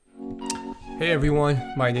Hey everyone,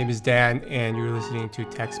 my name is Dan and you're listening to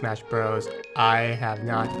Tech Smash Bros. I have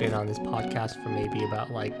not been on this podcast for maybe about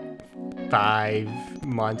 5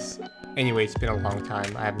 months. Anyway, it's been a long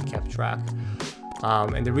time. I haven't kept track.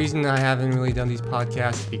 And the reason I haven't really done these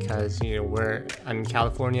podcasts is because I'm in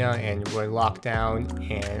California and we're in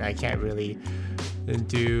lockdown and I can't really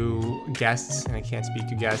do guests and I can't speak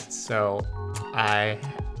to guests, so I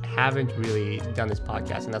haven't really done this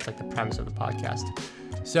podcast, and that's like the premise of the podcast.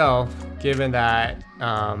 So, given that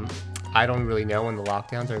I don't really know when the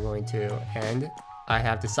lockdowns are going to end, I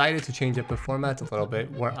have decided to change up the format a little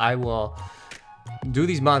bit, where I will do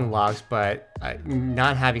these monologues, but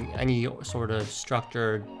not having any sort of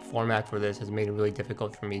structured format for this has made it really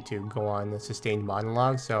difficult for me to go on a sustained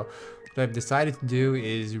monologue. So what I've decided to do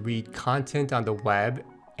is read content on the web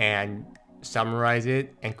and summarize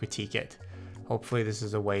it and critique it. Hopefully this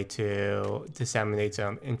is a way to disseminate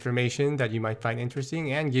some information that you might find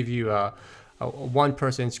interesting and give you a one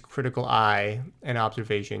person's critical eye and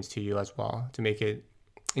observations to you as well to make it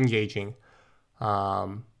engaging.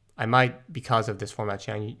 I might, because of this format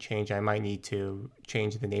change, I might need to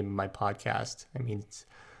change the name of my podcast. I mean,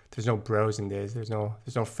 there's no bros in this. There's no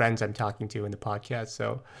friends I'm talking to in the podcast.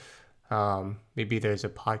 So maybe there's a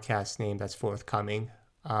podcast name that's forthcoming.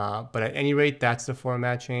 But at any rate, that's the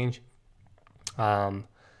format change.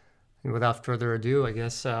 And without further ado, I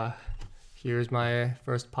guess here's my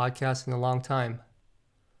first podcast in a long time.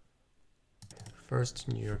 First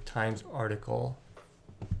New York Times article.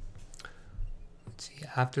 Let's see.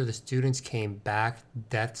 After the students came back,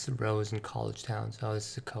 deaths rose in college towns. Oh, this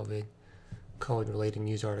is a COVID-related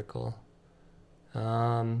news article.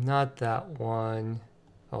 Not that one.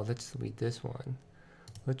 Oh, let's read this one.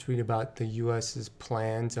 Let's read about the U.S.'s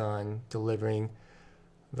plans on delivering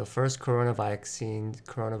the first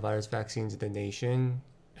coronavirus vaccines in the nation.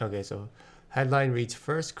 Okay, so headline reads,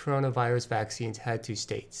 first coronavirus vaccines head to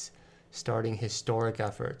states, starting historic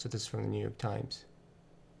effort. So this is from the New York Times.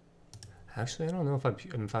 Actually, I don't know if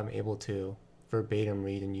I'm able to verbatim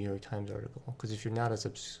read a New York Times article, because if you're not a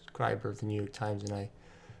subscriber of the New York Times and I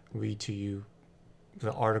read to you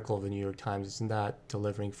the article of the New York Times, isn't that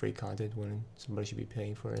delivering free content when somebody should be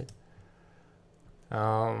paying for it?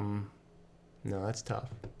 No, that's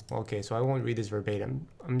tough. Okay, so I won't read this verbatim.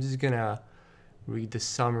 I'm just gonna read the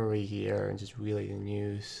summary here and just relay the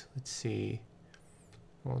news. Let's see.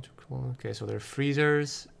 Okay, so there are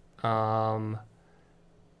freezers that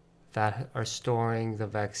are storing the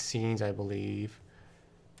vaccines, I believe.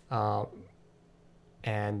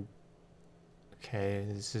 And okay,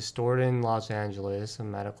 this is stored in Los Angeles, a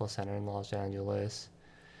medical center in Los Angeles.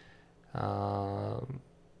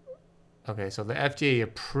 Okay, so the FDA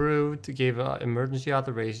gave emergency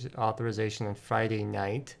authorization on Friday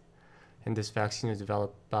night, and this vaccine was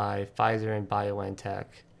developed by Pfizer and BioNTech.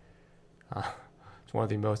 It's one of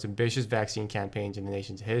the most ambitious vaccine campaigns in the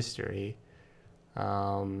nation's history.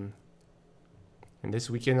 And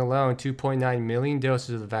this weekend alone, 2.9 million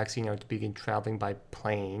doses of the vaccine are to begin traveling by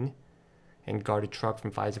plane and guarded truck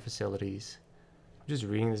from Pfizer facilities. I'm just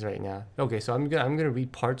reading this right now. Okay, so I'm gonna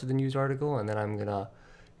read parts of the news article, and then I'm gonna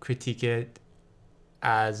critique it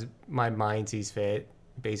as my mind sees fit,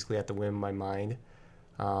 basically at the whim of my mind.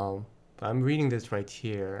 But I'm reading this right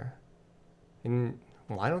here. And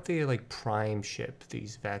why don't they prime ship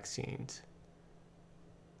these vaccines?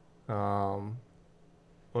 Or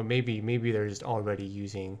maybe they're just already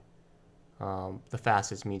using the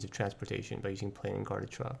fastest means of transportation by using plane and guarded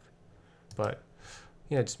truck. But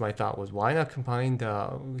just my thought was, why not combine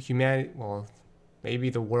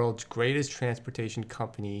maybe the world's greatest transportation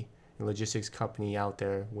company and logistics company out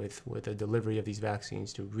there with the delivery of these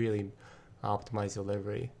vaccines to really optimize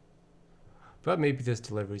delivery. But maybe this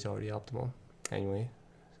delivery is already optimal. Anyway,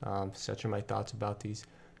 such are my thoughts about these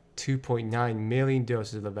 2.9 million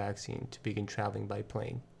doses of the vaccine to begin traveling by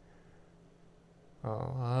plane.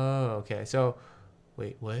 Oh, okay. So,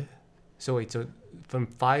 wait, what? So from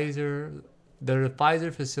Pfizer, there are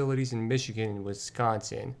Pfizer facilities in Michigan and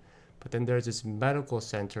Wisconsin, but then there's this medical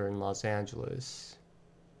center in Los Angeles.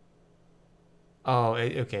 Oh,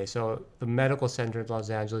 okay. So the medical center in Los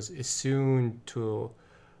Angeles is soon to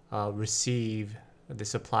receive the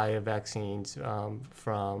supply of vaccines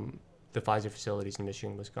from the Pfizer facilities in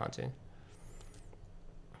Michigan and Wisconsin.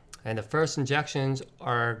 And the first injections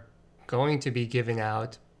are going to be given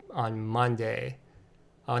out on Monday.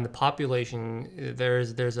 On the population, there's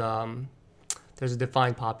a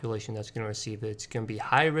defined population that's going to receive it. It's going to be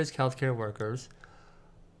high-risk healthcare workers,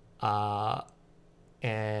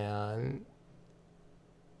 and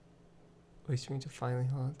to finally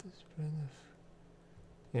halt the spread of.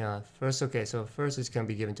 Yeah, first it's going to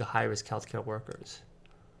be given to high-risk healthcare workers.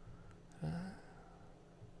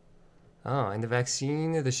 Oh, and the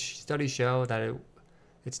vaccine, the studies show that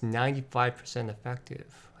it's 95% effective.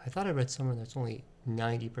 I thought I read somewhere that's only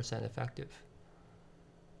 90% effective.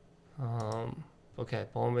 Okay,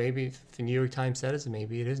 well, maybe if the New York Times says it,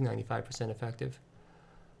 maybe it is 95% effective.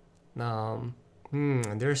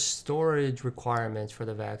 There's storage requirements for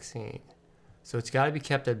the vaccine. So it's got to be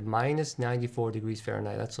kept at minus 94 degrees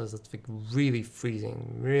Fahrenheit. That's like really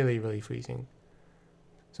freezing, really, really freezing.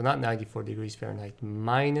 So not 94 degrees Fahrenheit,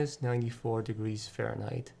 minus 94 degrees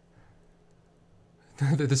Fahrenheit.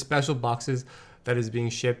 The special boxes that is being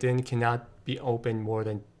shipped in cannot be opened more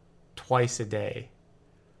than twice a day.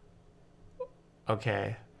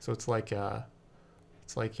 Okay, so it's like your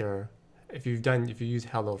if you use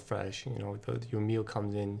HelloFresh, your meal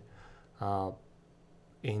comes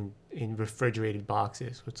in refrigerated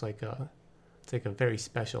boxes. So it's like a very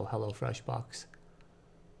special HelloFresh box.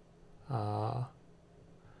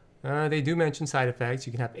 They do mention side effects.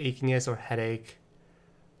 You can have achiness or headache,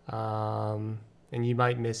 and you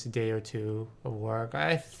might miss a day or two of work.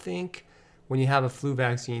 I think when you have a flu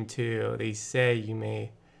vaccine too, they say you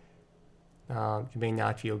may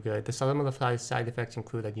not feel good. Some of the side effects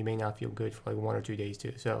include that you may not feel good for like 1 or 2 days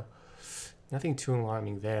too. So nothing too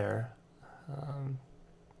alarming there.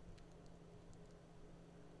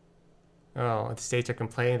 The states are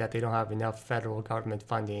complaining that they don't have enough federal government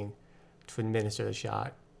funding to administer the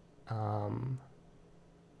shot. And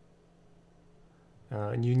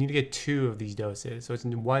you need to get 2 of these doses. So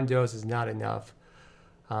 1 dose is not enough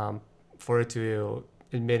for it to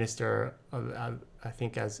administer, I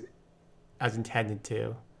think, as intended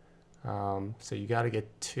to. So you got to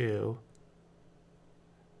get 2.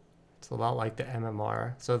 It's a lot like the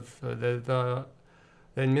MMR. So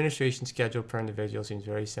the administration schedule per individual seems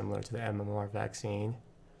very similar to the MMR vaccine.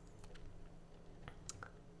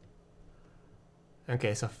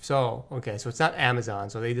 Okay, so it's not Amazon.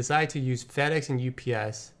 So they decide to use FedEx and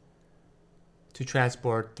UPS to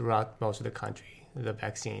transport throughout most of the country the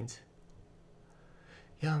vaccines.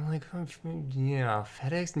 Yeah, I'm like,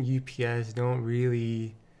 FedEx and UPS don't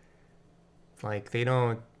really, like, they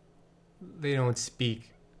don't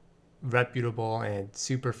speak reputable and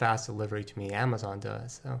super fast delivery to me. Amazon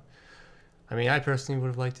does. So, I mean, I personally would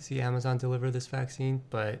have liked to see Amazon deliver this vaccine,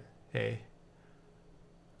 but hey,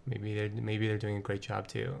 maybe they're doing a great job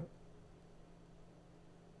too.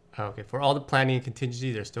 Okay, for all the planning and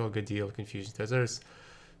contingency, there's still a good deal of confusion. There's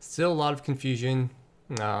still a lot of confusion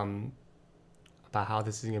about how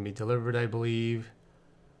this is going to be delivered, I believe.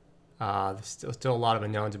 There's still a lot of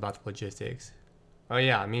unknowns about the logistics. Oh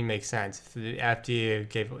yeah, I mean, makes sense. If the FDA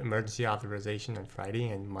gave emergency authorization on Friday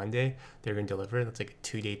and Monday, they're going to deliver it. That's like a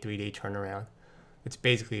 2-day, 3-day turnaround. It's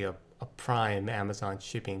basically a prime Amazon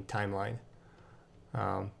shipping timeline.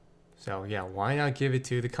 So yeah, why not give it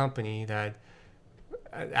to the company that,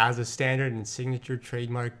 as a standard and signature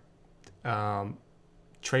trademark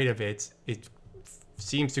trait of it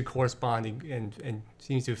seems to correspond and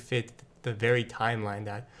seems to fit the very timeline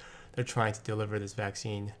that they're trying to deliver this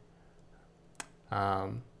vaccine.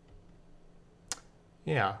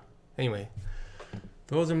 Anyway,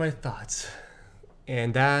 those are my thoughts.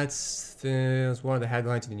 And that's one of the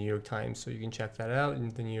headlines in the New York Times. So you can check that out in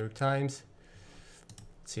the New York Times.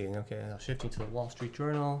 Let's see. Okay, now shifting to the Wall Street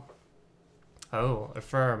Journal. Oh,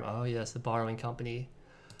 Affirm. Oh, yes, the borrowing company.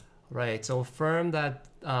 Right. So Affirm, that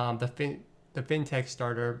the fintech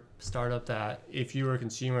startup that if you were a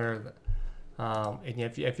consumer, and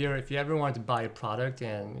if you ever wanted to buy a product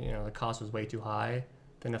and the cost was way too high,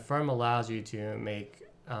 then Affirm allows you to make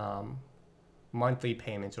monthly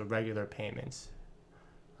payments or regular payments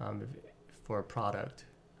for a product.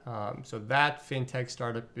 So that fintech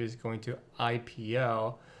startup is going to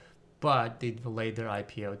IPO, but they delayed their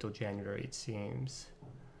IPO till January, it seems.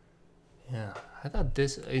 Yeah, I thought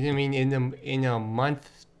this. I mean, in a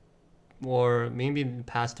month, or maybe in the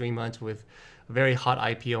past 3 months, with a very hot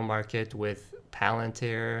IPO market with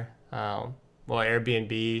Palantir,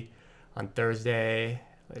 Airbnb on Thursday.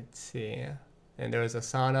 Let's see, and there was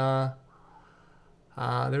Asana.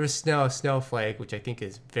 There was Snowflake, which I think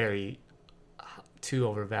is very too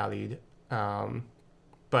overvalued,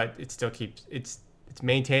 but it still keeps it's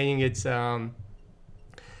maintaining its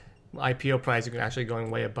IPO price is actually going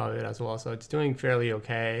way above it as well, so it's doing fairly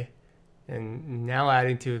okay. And now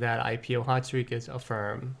adding to that IPO hot streak is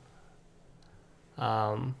Affirm,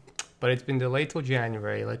 but it's been delayed till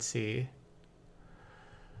January. Let's see.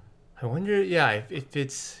 I wonder, if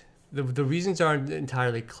it's the reasons aren't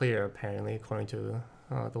entirely clear, apparently, according to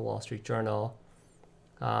the Wall Street Journal.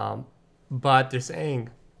 But they're saying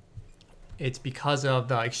it's because of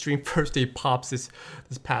the extreme first day pops this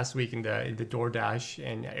past week in the DoorDash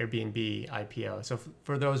and Airbnb IPO. So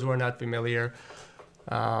for those who are not familiar,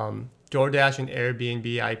 DoorDash and Airbnb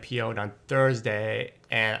IPO'd on Thursday,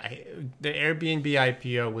 and the Airbnb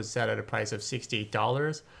IPO was set at a price of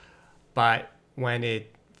 $68, but when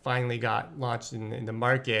it finally got launched in the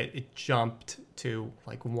market, it jumped to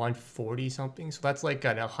like 140 something. So that's like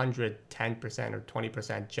an 110% or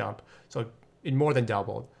 20% jump. So it more than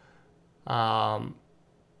doubled.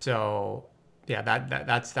 So yeah,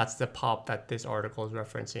 that's the pop that this article is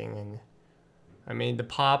referencing. And I mean, the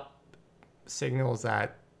pop signals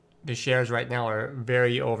that the shares right now are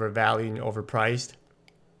very overvalued and overpriced,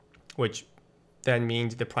 which then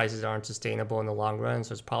means the prices aren't sustainable in the long run.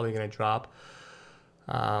 So it's probably going to drop.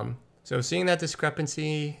 So seeing that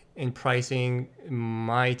discrepancy in pricing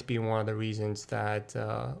might be one of the reasons that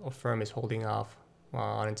Affirm is holding off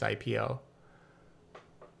on its IPO.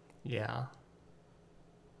 Yeah,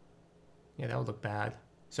 that would look bad.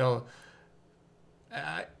 So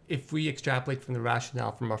if we extrapolate from the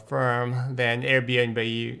rationale from Affirm, then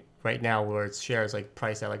Airbnb right now, where its shares like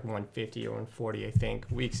priced at like 150 or 140, I think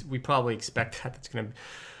we probably expect that it's going to,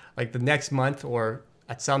 like, the next month or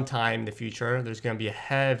at some time in the future, there's going to be a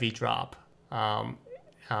heavy drop in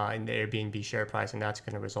the Airbnb share price, and that's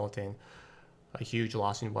going to result in a huge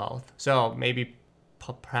loss in wealth. So maybe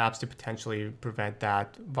perhaps to potentially prevent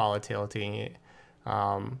that volatility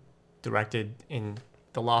directed in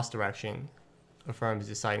the loss direction, Affirm is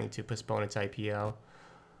deciding to postpone its IPO,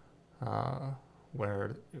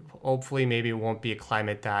 where hopefully maybe it won't be a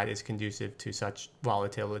climate that is conducive to such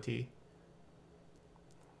volatility.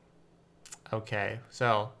 Okay,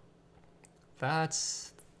 so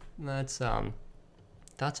that's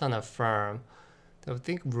on Affirm. I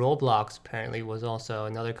think Roblox apparently was also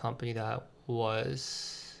another company that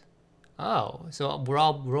was. Oh, so we're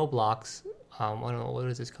all Roblox. I don't know, what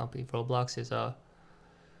is this company? Roblox is a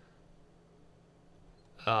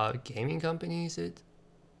gaming company. Is it?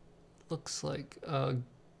 Looks like a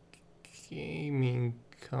gaming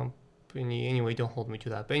company. Anyway, don't hold me to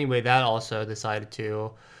that. But anyway, that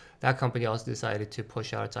company also decided to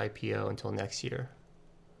push out its IPO until next year.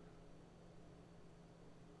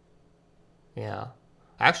 Yeah.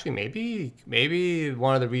 Actually, maybe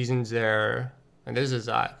one of the reasons there, and this is,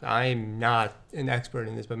 I'm not an expert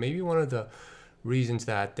in this, but maybe one of the reasons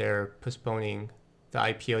that they're postponing the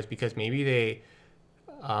IPO is because maybe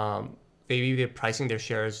they're pricing their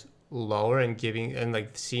shares lower and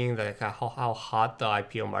like seeing like how hot the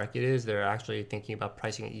IPO market is, they're actually thinking about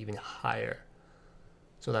pricing it even higher,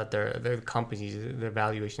 so that their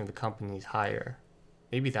valuation of the company is higher.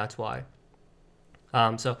 Maybe that's why.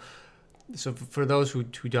 So for those who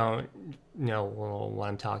don't know what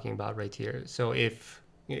I'm talking about right here, so if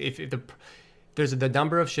there's the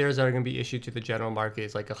number of shares that are going to be issued to the general market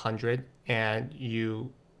is like 100, and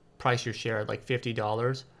you price your share at like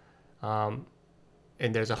 $50,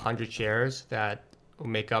 and there's 100 shares that will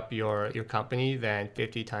make up your company, then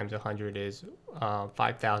 50 times 100 is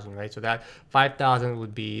 5,000, right? So that 5,000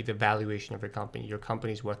 would be the valuation of your company. Your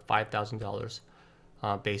company's worth $5,000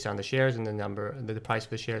 based on the shares and the price of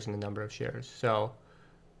the shares and the number of shares. So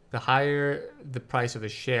the higher the price of the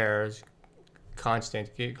shares,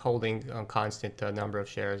 holding constant the number of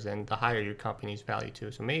shares, and the higher your company's value too.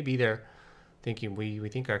 So maybe they're thinking we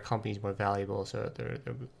think our company's more valuable, so they're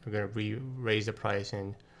going to raise the price,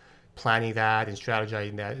 and planning that and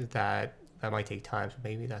strategizing that might take time. So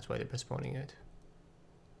maybe that's why they're postponing it.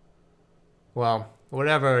 Well,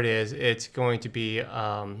 whatever it is, it's going to be.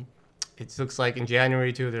 It looks like in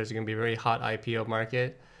January too, there's going to be a very hot IPO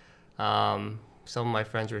market. Some of my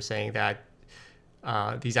friends were saying that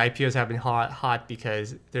these IPOs have been hot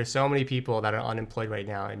because there's so many people that are unemployed right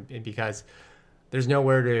now, and because there's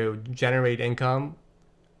nowhere to generate income.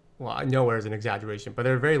 Well, nowhere is an exaggeration, but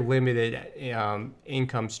there are very limited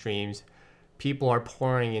income streams. People are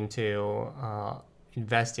pouring into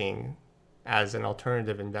investing as an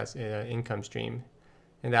alternative income stream,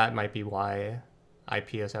 and that might be why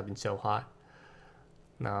IPOs have been so hot.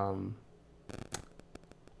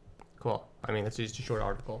 Cool. I mean, that's just a short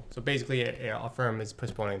article. So basically, a firm is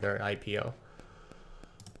postponing their IPO.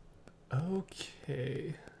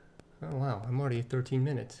 Okay. Oh, wow. I'm already at 13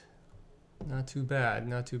 minutes. Not too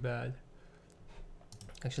bad.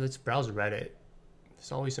 Actually, let's browse Reddit.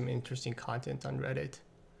 There's always some interesting content on Reddit.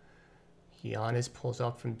 Giannis pulls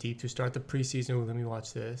up from deep to start the preseason. Ooh, let me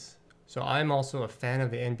watch this. So I'm also a fan of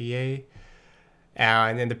the NBA.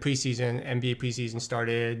 And then the NBA preseason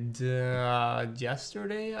started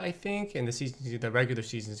yesterday, I think. And the regular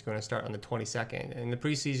season is going to start on the 22nd. And the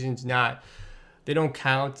preseason's not they don't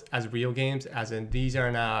count as real games, as in these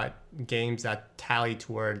are not games that tally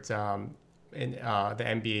towards the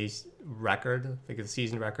NBA's record, like the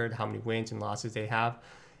season record, how many wins and losses they have.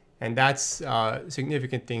 And that's a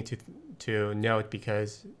significant thing to note,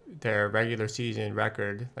 because their regular season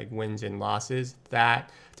record, like wins and losses,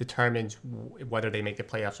 that determines whether they make the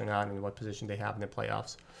playoffs or not and what position they have in the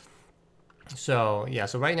playoffs. So yeah,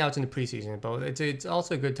 so right now it's in the preseason, but it's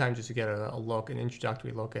also a good time just to get an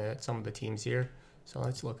introductory look at some of the teams here. So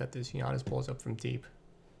let's look at this. Giannis pulls up from deep.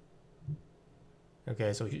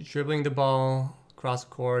 Okay, so he's dribbling the ball across the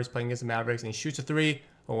court, he's playing against the Mavericks, and he shoots a three.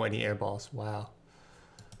 Oh, and he airballs. Wow.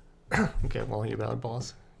 Okay, well, he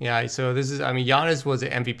balls. Yeah, so this is, Giannis was the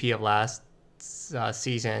MVP of last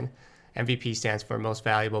season. MVP stands for most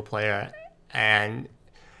valuable player. And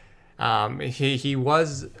his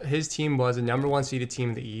team was a number one seeded team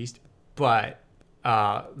in the East, but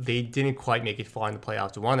they didn't quite make it far in the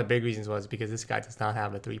playoffs. One of the big reasons was because this guy does not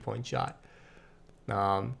have a 3-point shot.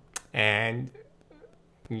 And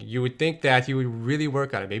you would think that he would really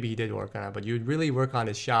work on it. Maybe he did work on it, but you would really work on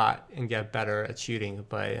his shot and get better at shooting.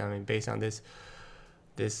 But based on this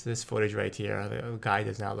footage right here, the guy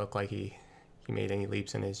does not look like he made any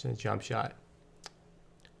leaps in his jump shot.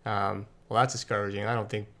 Well, that's discouraging. I don't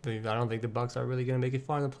think the Bucks are really going to make it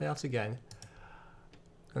far in the playoffs again.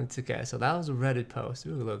 It's okay. So that was a Reddit post.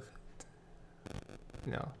 Ooh, look.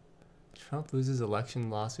 No. Trump loses election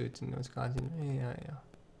lawsuits in Wisconsin. Yeah.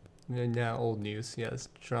 Now old news. Yes,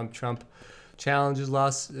 Trump challenges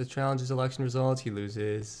election results. He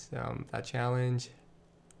loses that challenge.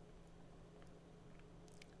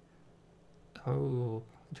 Oh,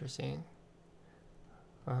 interesting.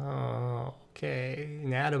 Oh, okay.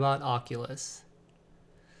 An ad about Oculus.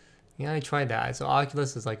 Yeah, I tried that. So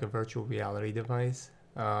Oculus is like a virtual reality device.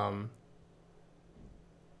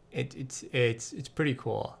 It's pretty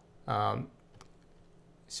cool.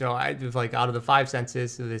 So out of the 5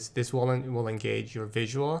 senses, this will engage your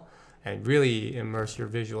visual and really immerse your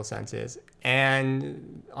visual senses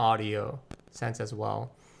and audio sense as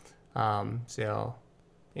well. So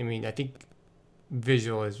I think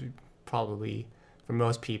visual is probably, for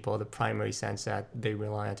most people, the primary sense that they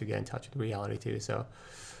rely on to get in touch with reality too. So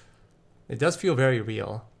it does feel very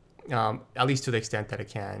real, at least to the extent that it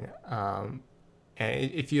can.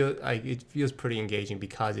 And it feels pretty engaging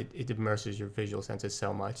because it immerses your visual senses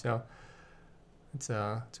so much. So it's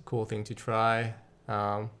a cool thing to try.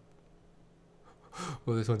 Well,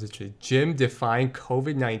 this one's interesting. Gym defying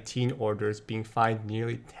COVID-19 orders, being fined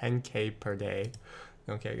nearly $10,000 per day.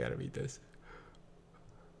 Okay, I gotta read this.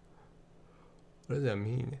 What does that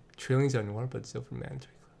mean? Trillions are normal, but still for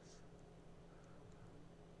mandatory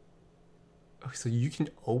class. Okay, so you can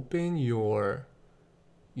open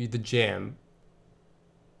the gym,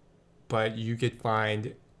 but you get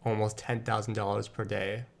fined almost $10,000 per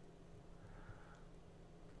day.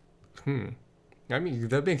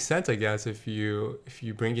 That makes sense, I guess, if you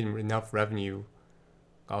bring in enough revenue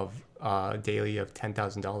of daily of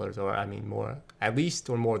 $10,000, or more, at least,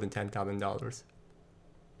 or more than $10,000.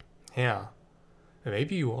 Yeah,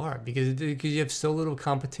 maybe you are, because you have so little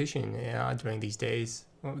competition during these days.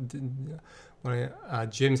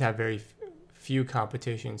 Gyms have very few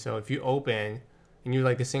competition, so if you open and you're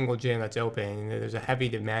like a single gym that's open and there's a heavy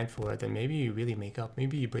demand for it, then maybe you really make up.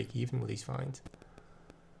 Maybe you break even with these fines.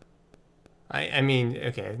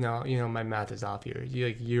 Okay, no, my math is off here.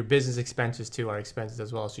 Your business expenses too are expenses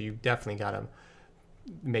as well, so you definitely gotta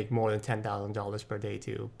make more than $10,000 per day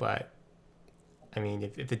too. But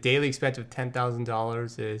if the daily expense of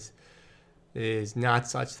 $10,000 is not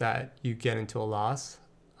such that you get into a loss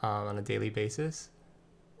on a daily basis,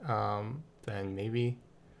 then maybe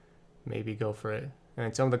go for it.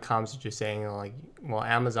 And some of the comments are just saying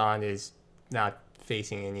Amazon is not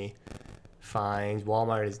facing any fines,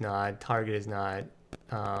 Walmart is not, Target is not.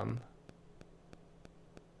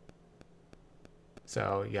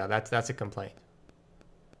 So yeah, that's a complaint,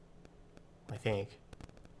 I think.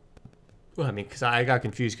 Well, because I got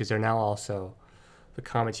confused because they're now also, the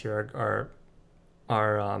comments here are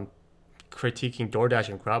critiquing DoorDash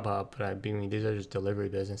and Grubhub, but these are just delivery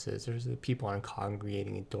businesses. People aren't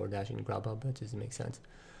congregating in DoorDash and Grubhub. That doesn't make sense.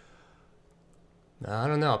 I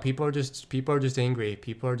don't know. People are just angry.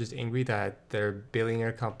 People are just angry that they're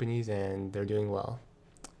billionaire companies and they're doing well.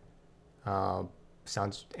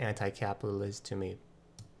 Sounds anti-capitalist to me.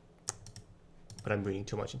 But I'm reading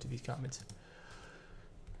too much into these comments.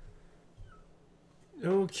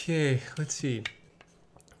 Okay, let's see.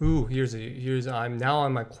 Ooh, I'm now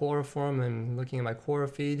on my Quora forum and looking at my Quora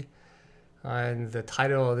feed. And the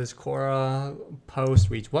title of this Quora post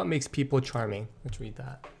reads, "What makes people charming?" Let's read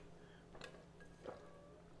that.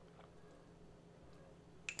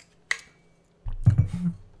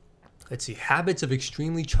 Let's see. Habits of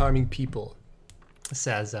extremely charming people.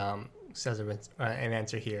 Says an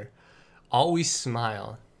answer here. Always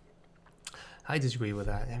smile. I disagree with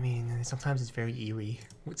that. I mean, sometimes it's very eerie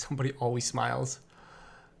when somebody always smiles.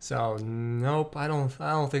 So nope, I don't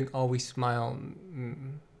think always smile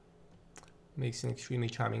makes an extremely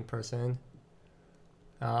charming person.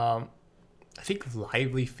 I think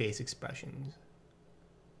lively face expressions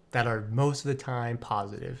that are most of the time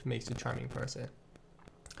positive makes a charming person.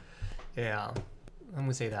 Yeah, I'm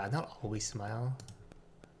gonna say that. Not always smile.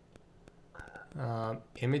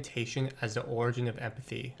 Imitation as the origin of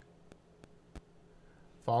empathy.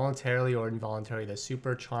 Voluntarily or involuntarily, the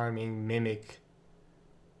super charming mimic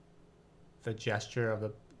the gesture of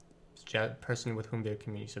the person with whom they're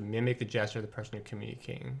communicating. So mimic the gesture of the person you're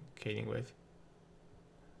communicating with.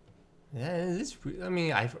 Yeah,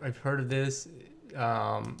 I've heard of this.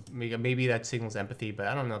 Maybe that signals empathy, but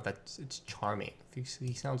I don't know if it's charming.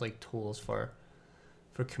 He sounds like tools for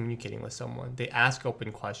communicating with someone. They ask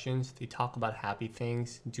open questions. They talk about happy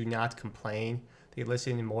things. Do not complain. They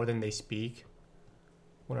listen more than they speak.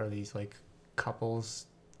 What are these, like, couples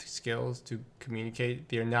skills to communicate?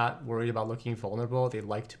 They're not worried about looking vulnerable. They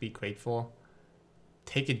like to be grateful.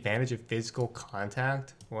 Take advantage of physical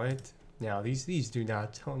contact. What? No, these do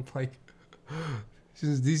not sound like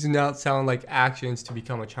these do not sound like actions to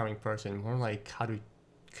become a charming person. More like how to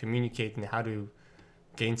communicate and how to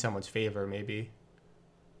gain someone's favor, maybe.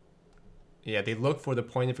 Yeah, they look for the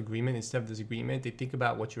point of agreement instead of disagreement. They think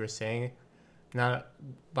about what you were saying, not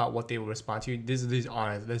about what they will respond to. This is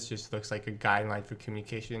honest. This just looks like a guideline for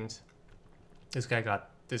communications. This guy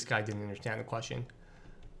didn't understand the question.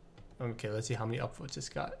 Okay, let's see how many upvotes this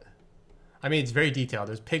got. I mean, it's very detailed.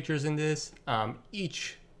 There's pictures in this.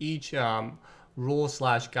 Each rule /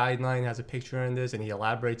 guideline has a picture in this, and he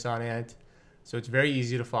elaborates on it. So it's very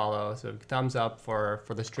easy to follow. So thumbs up for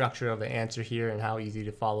the structure of the answer here and how easy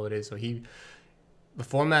to follow it is. So the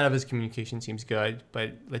format of his communication seems good,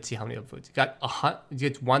 but let's see how many upvotes. He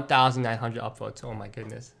gets 1,900 upvotes. Oh my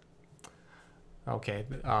goodness. Okay,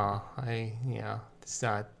 that's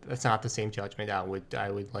not the same judgment I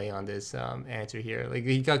would lay on this answer here. Like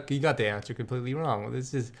he got the answer completely wrong.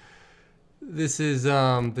 These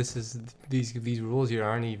rules here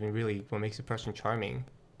aren't even really what makes a person charming.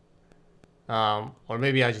 Or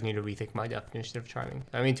maybe I just need to rethink my definition of charming.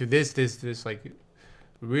 I mean, to this like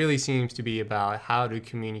really seems to be about how to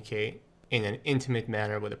communicate in an intimate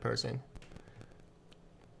manner with a person.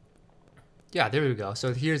 Yeah, there we go.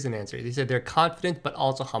 So here's an answer. They said they're confident but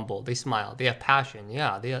also humble. They smile. They have passion.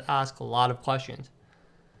 Yeah, they ask a lot of questions.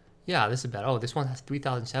 Yeah, this is better. Oh, this one has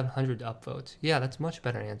 3,700 upvotes. Yeah, that's a much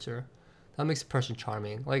better answer. That makes a person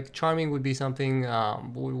charming. Like, charming would be something,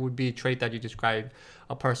 would be a trait that you describe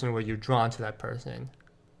a person where you're drawn to that person.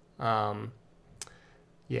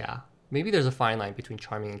 Yeah, maybe there's a fine line between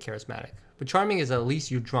charming and charismatic. But charming is at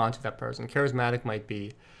least you're drawn to that person. Charismatic might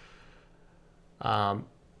be,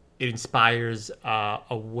 it inspires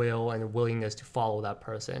a will and a willingness to follow that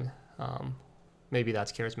person. Maybe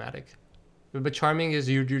that's charismatic. But charming is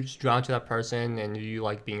you're just drawn to that person and you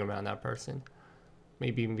like being around that person.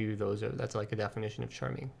 Maybe that's like a definition of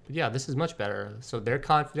charming. But yeah, this is much better. So they're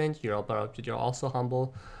confident, you're also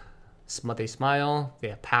humble. They smile, they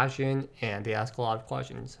have passion, and they ask a lot of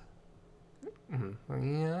questions.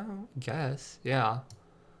 Yeah, I guess. Yeah.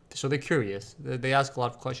 So they're curious. They ask a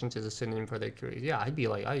lot of questions as a synonym for they're curious. Yeah, I'd be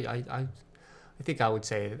like, I think I would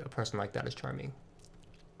say a person like that is charming.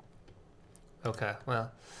 Okay,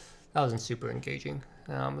 well, that wasn't super engaging.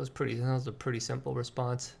 That was a pretty simple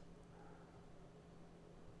response.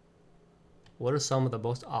 What are some of the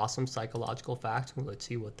most awesome psychological facts? Let's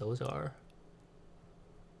see what those are.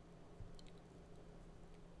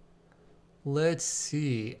 Let's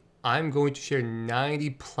see. I'm going to share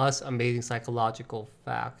 90 plus amazing psychological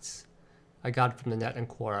facts. I got it from the net and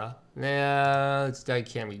Quora. I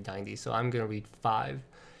can't read 90, so I'm going to read 5.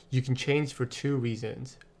 You can change for 2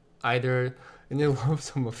 reasons. Either, and I love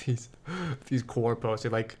some of these Quora posts. They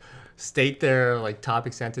like state their like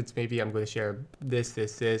topic sentence. Maybe I'm going to share this,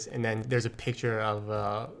 and then there's a picture of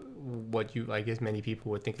what I guess many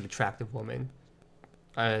people would think an attractive woman.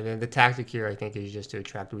 The tactic here, I think, is just to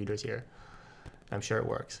attract readers here. I'm sure it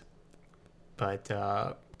works, but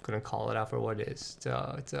I'm gonna call it out for what it is.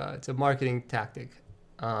 It's a marketing tactic,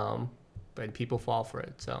 but people fall for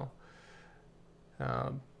it. So,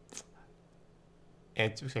 and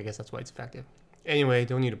I guess that's why it's effective. Anyway,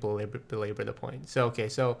 don't need to belabor the point.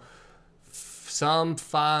 So some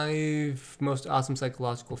 5 most awesome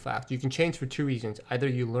psychological facts. You can change for 2 reasons. Either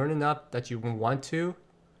you learn enough that you want to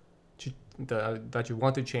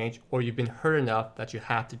change, or you've been hurt enough that you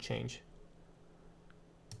have to change.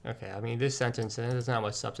 Okay, I mean this sentence, there's not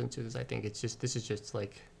much substance to this. I think this is just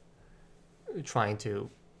like trying to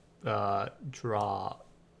draw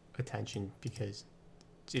attention because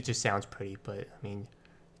it just sounds pretty. But I mean,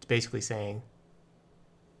 it's basically saying,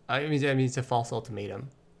 I mean it's a false ultimatum.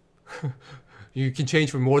 You can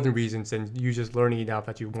change for more than reasons than you just learning enough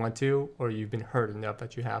that you want to, or you've been hurt enough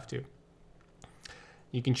that you have to.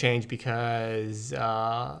 You can change because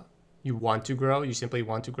you want to grow. You simply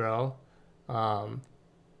want to grow.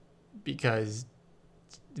 Because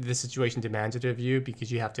the situation demands it of you, because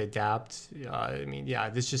you have to adapt. I mean, yeah,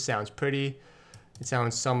 this just sounds pretty. It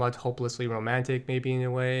sounds somewhat hopelessly romantic, maybe in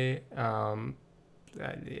a way.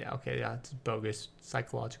 It's bogus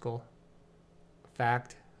psychological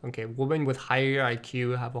fact. Okay, women with higher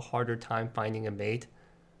IQ have a harder time finding a mate.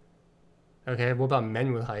 Okay, what about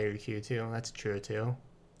men with higher IQ too? That's true too.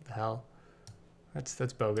 What the hell?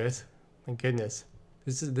 That's bogus. My goodness.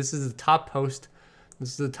 This is the top post. This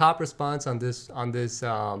is the top response on this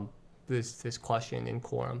question in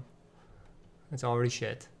Quorum. It's already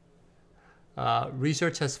shit.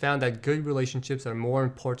 Research has found that good relationships are more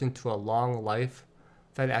important to a long life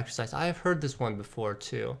than exercise. I have heard this one before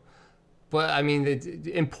too. But I mean,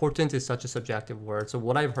 important is such a subjective word. So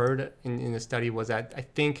what I've heard in the study was that I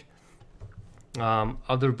think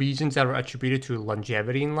of the reasons that are attributed to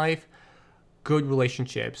longevity in life, good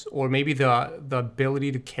relationships, or maybe the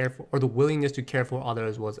ability to care for, or the willingness to care for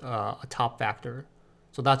others was a top factor.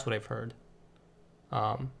 So that's what I've heard.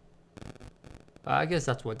 I guess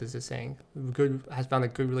that's what this is saying. Has found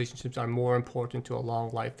that good relationships are more important to a long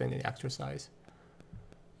life than in exercise.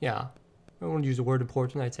 Yeah. I wouldn't use the word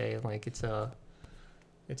important. I'd say like it's a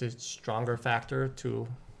stronger factor to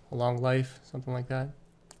a long life, something like that.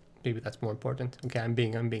 Maybe that's more important. Okay, I'm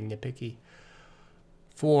being nitpicky.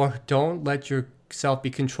 4, don't let yourself be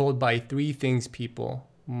controlled by 3 things: people,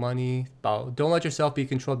 money. Don't let yourself be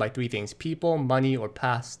controlled by 3 things: people, money, or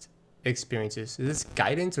past experiences. Is this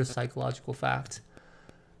guidance or psychological fact?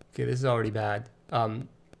 Okay, this is already bad.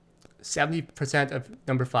 70% of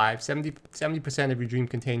number 5, 70% of your dream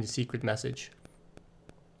contains a secret message.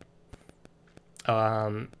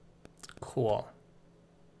 Cool.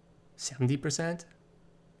 70%?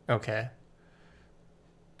 Okay.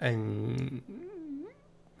 And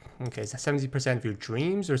okay, is that 70% of your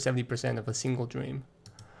dreams or 70% of a single dream?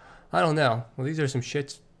 I don't know. Well, these are some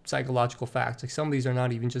shit psychological facts. Like some of these are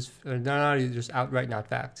not even they're not even just outright not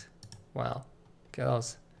facts. Wow. Okay, that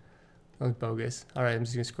was bogus. All right, I'm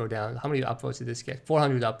just gonna scroll down. How many upvotes did this get?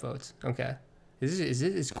 400 upvotes. Okay.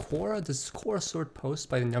 Is Quora? Does Quora sort posts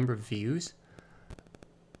by the number of views?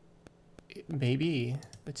 Maybe.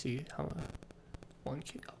 Let's see. How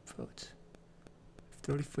 1K upvotes.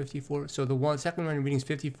 30, 54. So the second one reading is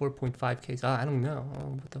 54.5K. I don't know.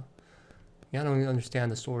 I don't even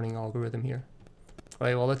understand the sorting algorithm here. All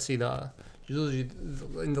right. Well, let's see. Usually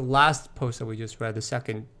in the last post that we just read, the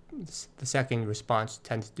second response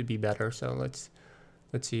tends to be better. So let's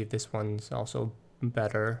see if this one's also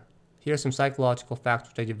better. Here are some psychological facts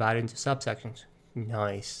which I divided into subsections.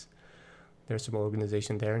 Nice. There's some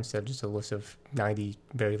organization there instead of just a list of 90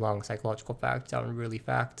 very long psychological facts that aren't really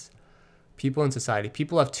facts. People in society.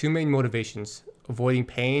 People have 2 main motivations: avoiding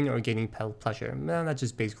pain or gaining pleasure. That's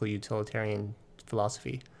just basically utilitarian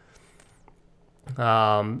philosophy.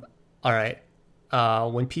 All right.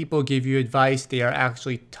 When people give you advice, they are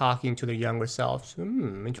actually talking to their younger selves.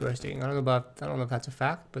 Interesting. I don't know if that's a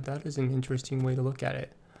fact, but that is an interesting way to look at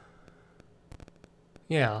it.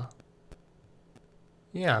 Yeah.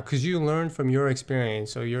 Yeah, because you learn from your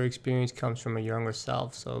experience. So your experience comes from a younger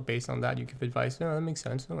self. So based on that, you give advice. Oh, that makes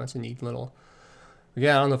sense. Oh, that's a neat little...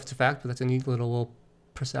 Again, I don't know if it's a fact, but that's a neat little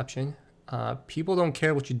perception. People don't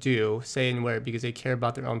care what you do, say, and where because they care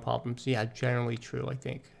about their own problems. Yeah, generally true, I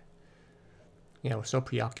think. Yeah, we're so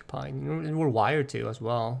preoccupied. And we're wired to as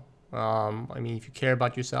well. I mean, if you care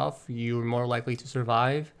about yourself, you're more likely to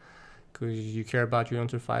survive because you care about your own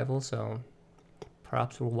survival. So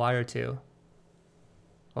perhaps we're wired to.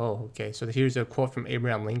 Oh, okay. So here's a quote from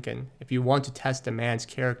Abraham Lincoln. If you want to test a man's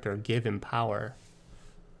character, give him power.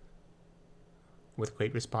 With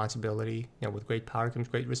great responsibility. With great power comes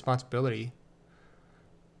great responsibility.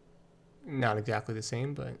 Not exactly the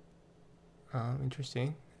same, but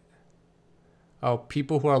interesting. Oh,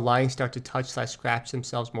 people who are lying start to touch/scratch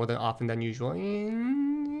themselves more often than usual.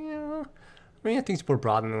 Yeah. I mean, I think it's more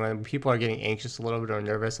broad than when people are getting anxious a little bit or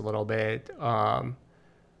nervous a little bit.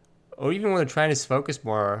 Or even when they're trying to focus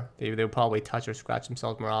more, they'll probably touch or scratch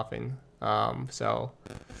themselves more often. So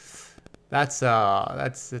it's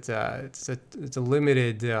a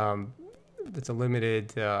limited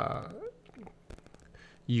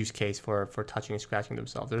use case for touching and scratching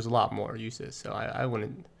themselves. There's a lot more uses, so I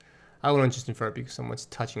wouldn't just infer it because someone's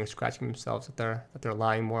touching or scratching themselves that they're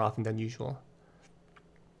lying more often than usual.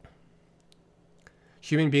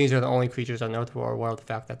 Human beings are the only creatures on Earth who are aware of the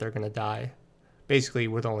fact that they're going to die. Basically,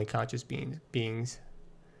 we're the only conscious beings.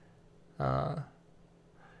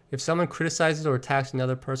 If someone criticizes or attacks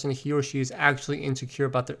another person, he or she is actually insecure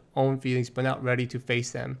about their own feelings but not ready to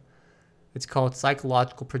face them. It's called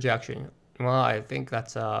psychological projection. Well, I think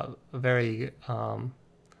that's a very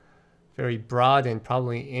very broad and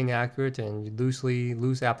probably inaccurate and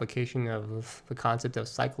loose application of the concept of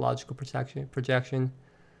psychological projection.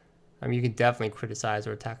 I mean, you can definitely criticize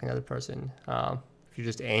or attack another person if you're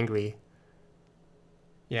just angry.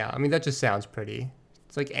 Yeah, I mean, that just sounds pretty.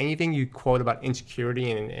 It's like anything you quote about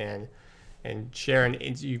insecurity and share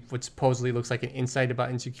what supposedly looks like an insight about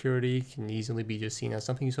insecurity can easily be just seen as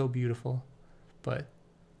something so beautiful. But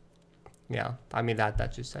yeah, I mean, I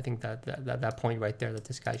think that point right there that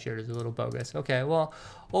this guy shared is a little bogus. Okay, well,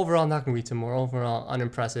 overall, I'm not going to read some more. Overall,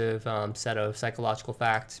 unimpressive set of psychological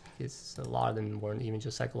facts, because a lot of them weren't even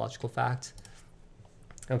just psychological facts.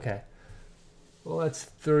 Okay, well, that's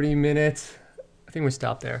 30 minutes. I think we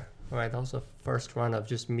stop there. All right, that was the first run of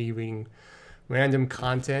just me reading random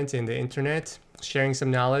content in the internet, sharing some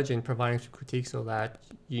knowledge and providing some critique so that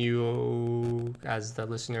you, as the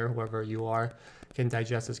listener, whoever you are, can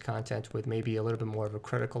digest this content with maybe a little bit more of a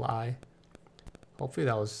critical eye. Hopefully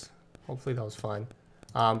that was fun.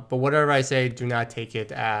 But whatever I say, do not take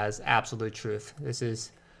it as absolute truth. This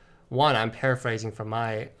is one, I'm paraphrasing from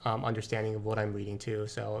my understanding of what I'm reading too.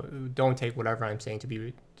 So don't take whatever I'm saying to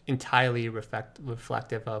be entirely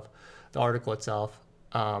reflective of the article itself.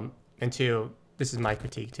 And two, this is my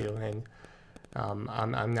critique too, and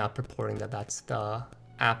I'm not purporting that that's the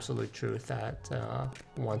absolute truth that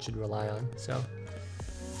one should rely on. So,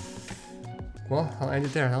 well, I'll end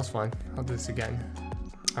it there. That was fun. I'll do this again.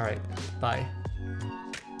 All right, bye.